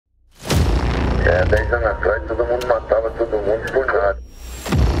anos atrás todo mundo matava todo mundo por nada.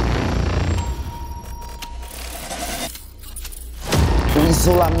 O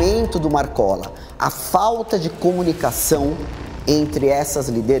isolamento do Marcola, a falta de comunicação entre essas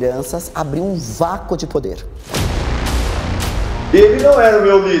lideranças abriu um vácuo de poder. Ele não era o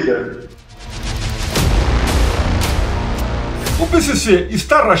meu líder. O PCC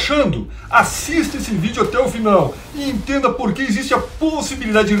está rachando? Assista esse vídeo até o final e entenda por que existe a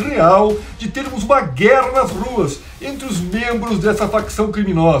possibilidade real de termos uma guerra nas ruas entre os membros dessa facção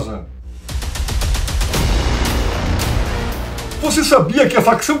criminosa. Você sabia que a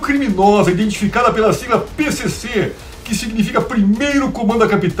facção criminosa, identificada pela sigla PCC, que significa Primeiro Comando da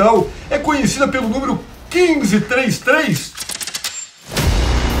Capital, é conhecida pelo número 1533?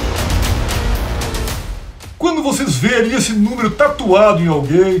 Quando vocês verem esse número tatuado em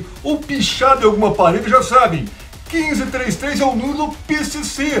alguém ou pichado em alguma parede, já sabem, 1533 é o número do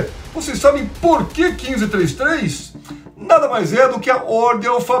PCC. Vocês sabem por que 1533? Nada mais é do que a ordem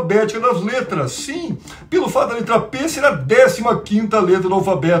alfabética das letras. Sim, pelo fato da letra P ser a 15ª letra do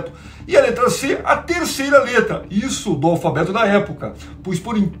alfabeto e a letra C a 3ª letra, isso do alfabeto da época. Pois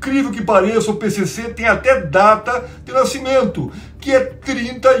por incrível que pareça, o PCC tem até data de nascimento, que é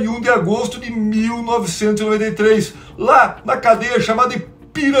 31 de agosto de 1993, lá na cadeia chamada de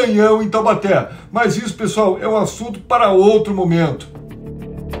Piranhão, em Taubaté. Mas isso, pessoal, é um assunto para outro momento.